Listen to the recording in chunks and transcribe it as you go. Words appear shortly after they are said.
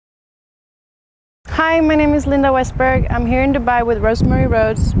Hi, my name is Linda Wessberg. I'm here in Dubai with Rosemary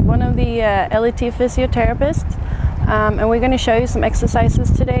Rhodes, one of the LET physiotherapists, and we're going to show you some exercises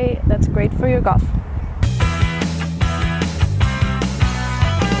today that's great for your golf.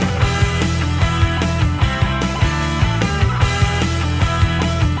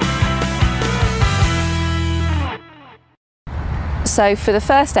 So for the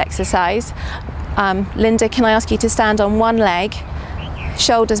first exercise, Linda, can I ask you to stand on one leg,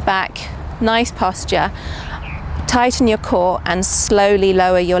 shoulders back, nice posture, tighten your core and slowly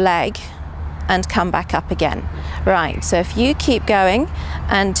lower your leg and come back up again. Right, so if you keep going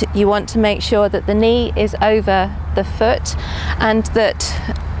and you want to make sure that the knee is over the foot and that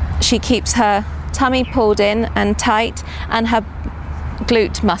she keeps her tummy pulled in and tight and her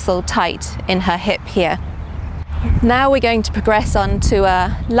glute muscle tight in her hip here. Now we're going to progress on to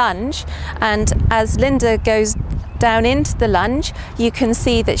a lunge, and as Linda goes down into the lunge, you can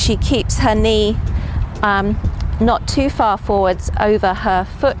see that she keeps her knee not too far forwards over her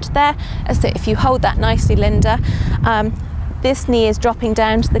foot there. So if you hold that nicely, Linda, this knee is dropping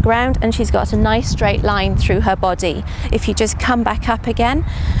down to the ground and she's got a nice straight line through her body. If you just come back up again,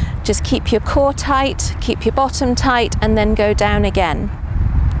 just keep your core tight, keep your bottom tight, and then go down again.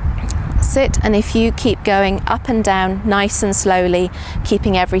 Sit, and if you keep going up and down nice and slowly,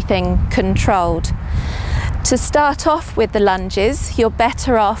 keeping everything controlled. To start off with the lunges, you're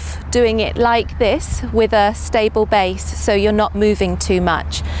better off doing it like this with a stable base, so you're not moving too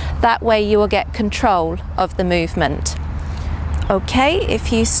much. That way you will get control of the movement. Okay,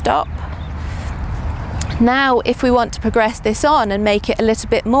 if you stop. Now, if we want to progress this on and make it a little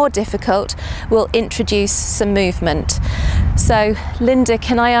bit more difficult, we'll introduce some movement. So, Linda,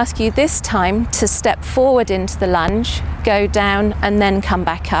 can I ask you this time to step forward into the lunge, go down and then come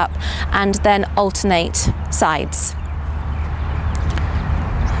back up, and then alternate sides.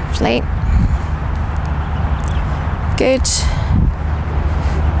 Lovely. Good.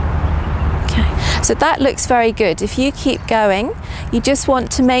 Okay, so that looks very good. If you keep going, you just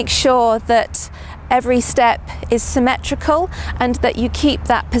want to make sure that every step is symmetrical and that you keep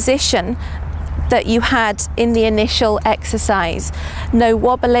that position that you had in the initial exercise. No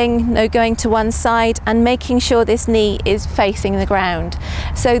wobbling, no going to one side, and making sure this knee is facing the ground.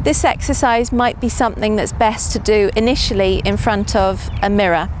 So this exercise might be something that's best to do initially in front of a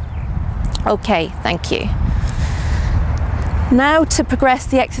mirror. Okay, thank you. Now to progress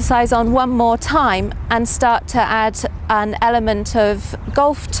the exercise on one more time and start to add an element of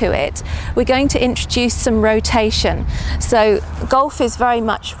golf to it, we're going to introduce some rotation. So golf is very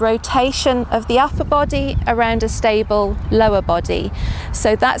much rotation of the upper body around a stable lower body.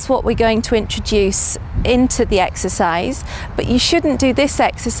 So that's what we're going to introduce into the exercise, but you shouldn't do this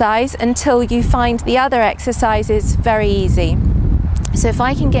exercise until you find the other exercises very easy. So if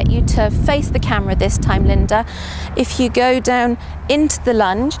I can get you to face the camera this time, Linda, if you go down into the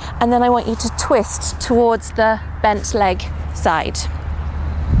lunge, and then I want you to twist towards the bent leg side.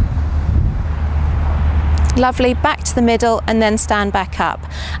 Lovely, back to the middle and then stand back up.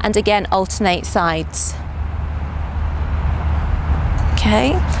 And again, alternate sides.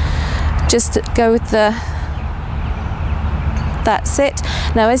 Okay, just go with that's it.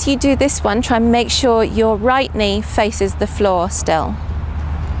 Now as you do this one, try and make sure your right knee faces the floor still.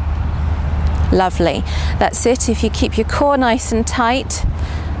 Lovely. That's it. If you keep your core nice and tight.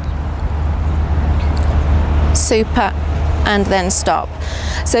 Super. And then stop.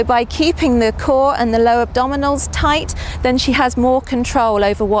 So by keeping the core and the lower abdominals tight, then she has more control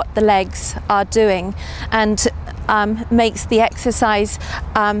over what the legs are doing, and makes the exercise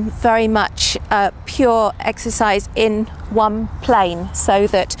very much a pure exercise in one plane, so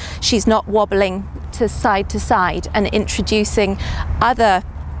that she's not wobbling to side and introducing other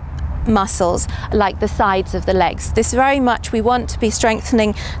muscles like the sides of the legs. This very much we want to be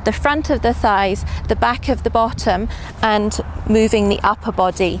strengthening the front of the thighs, the back of the bottom, and moving the upper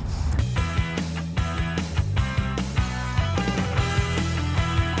body.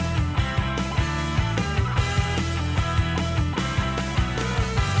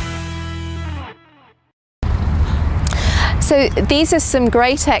 So these are some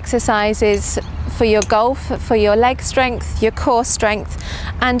great exercises for your golf, for your leg strength, your core strength,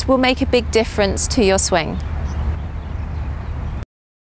 and will make a big difference to your swing.